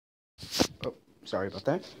Sorry about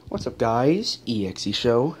that. What's up, guys? EXE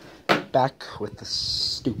Show. Back with the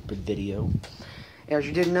stupid video. As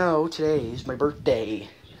you didn't know, today is my birthday.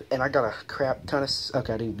 And I got a crap ton of...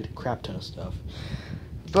 Okay, I didn't get a crap ton of stuff.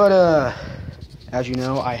 But, as you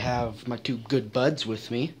know, I have my two good buds with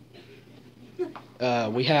me.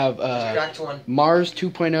 We have, Mars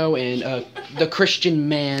 2.0 and, the Christian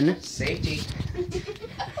Man. Safety.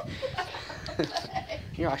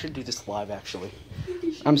 You know, I should do this live, actually.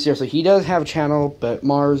 I'm seriously, he does have a channel, but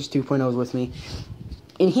Mars 2.0 is with me.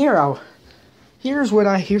 And here's what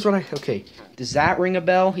I, okay. Does that ring a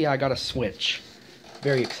bell? Yeah, I got a Switch.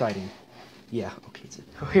 Very exciting. Yeah, okay.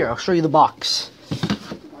 Here, I'll show you the box.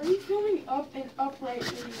 Are you filming up and upright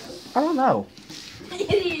videos? I don't know.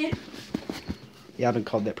 Idiot. Yeah, I've been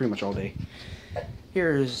called that pretty much all day.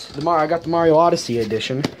 Here's the I got the Mario Odyssey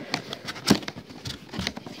edition.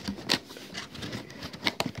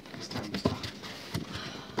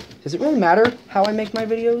 Does it really matter how I make my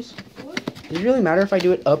videos? What? Does it really matter if I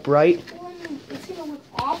do it upright? Well, I mean, it's gonna look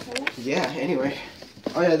awful. Yeah, anyway.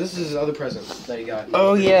 Oh yeah, this is his other present that he got.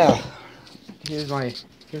 Oh yeah. Here's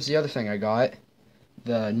the other thing I got.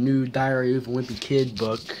 The new Diary of a Wimpy Kid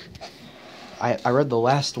book. I read the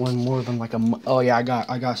last one more than like a month. Oh yeah, I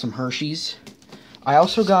got some Hershey's. I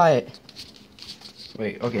also got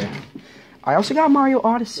I also got Mario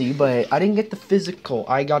Odyssey, but I didn't get the physical.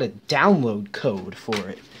 I got a download code for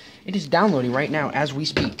it. It is downloading right now as we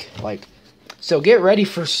speak. So get ready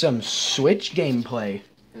for some Switch gameplay.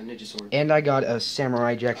 Ninja sword. And I got a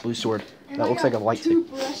Samurai Jack blue sword. That looks like a lightsaber. 2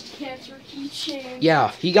 breast cancer keychains.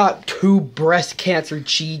 Yeah, he got 2 breast cancer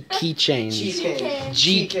keychains.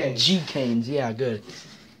 G-canes, yeah, good.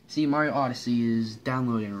 See, Mario Odyssey is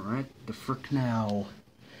downloading right the frick now.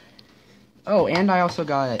 Oh, and I also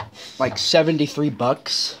got like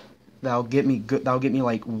 $73. That'll get me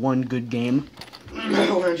like one good game.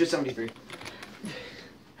 173.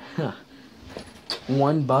 Huh.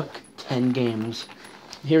 $1, 10 games.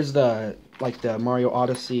 Here's the Mario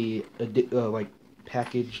Odyssey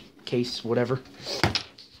package case, whatever.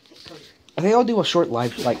 I think I'll do a short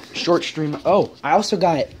stream. Oh, I also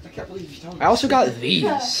got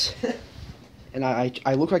these, and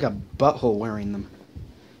I look like a butthole wearing them.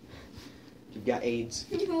 You've got AIDS.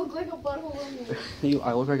 You look like a butthole in me.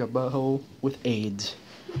 I look like a butthole with AIDS.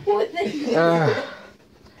 What the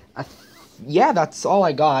Yeah, that's all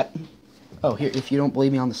I got. Oh, here, if you don't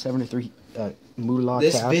believe me on the 73 moolah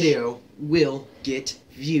This cash, video will get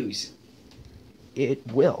views. It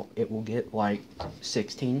will get like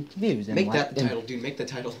 16 views. Make that the title, dude. Make the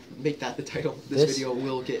title. Make that the title. This video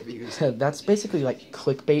will get views. That's basically like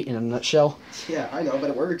clickbait in a nutshell. Yeah, I know, but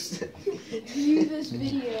it works. View this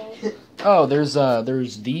video. Oh,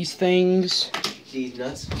 there's these things. These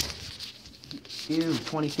nuts. Ew,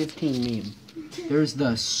 2015 meme. There's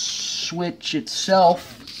the Switch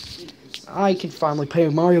itself. I can finally play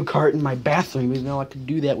Mario Kart in my bathroom, even though I could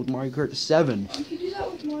do that with Mario Kart 7. You can do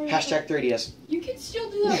that with Mario. Hashtag 3DS. You can still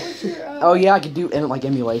do that with your. Oh yeah, I could do like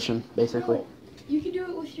emulation, basically. No, you can do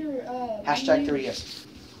it with your. Hashtag 3DS.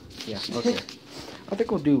 Yeah. Okay. I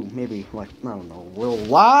think we'll do maybe like I don't know, we'll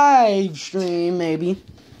live stream maybe.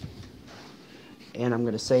 And I'm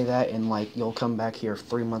gonna say that, and like you'll come back here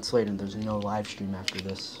 3 months later, and there's no live stream after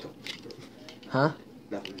this. Huh?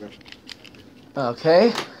 Nothing.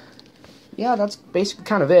 Okay. Yeah, that's basically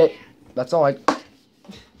kind of it. That's all I...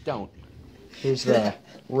 Don't. Here's the...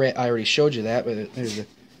 I already showed you that, but there's the...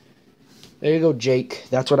 There you go, Jake.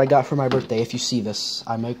 That's what I got for my birthday. If you see this,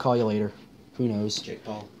 I may call you later. Who knows? Jake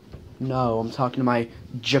Paul. No, I'm talking to my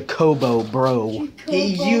Jacobo bro.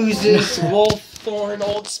 He uses Wolfthorn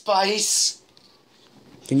Old Spice.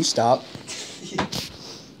 Can you stop?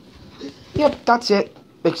 Yep, that's it.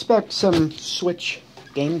 Expect some Switch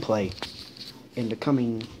gameplay in the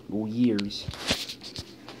coming years.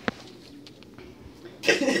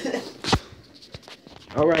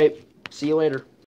 Alright, see you later.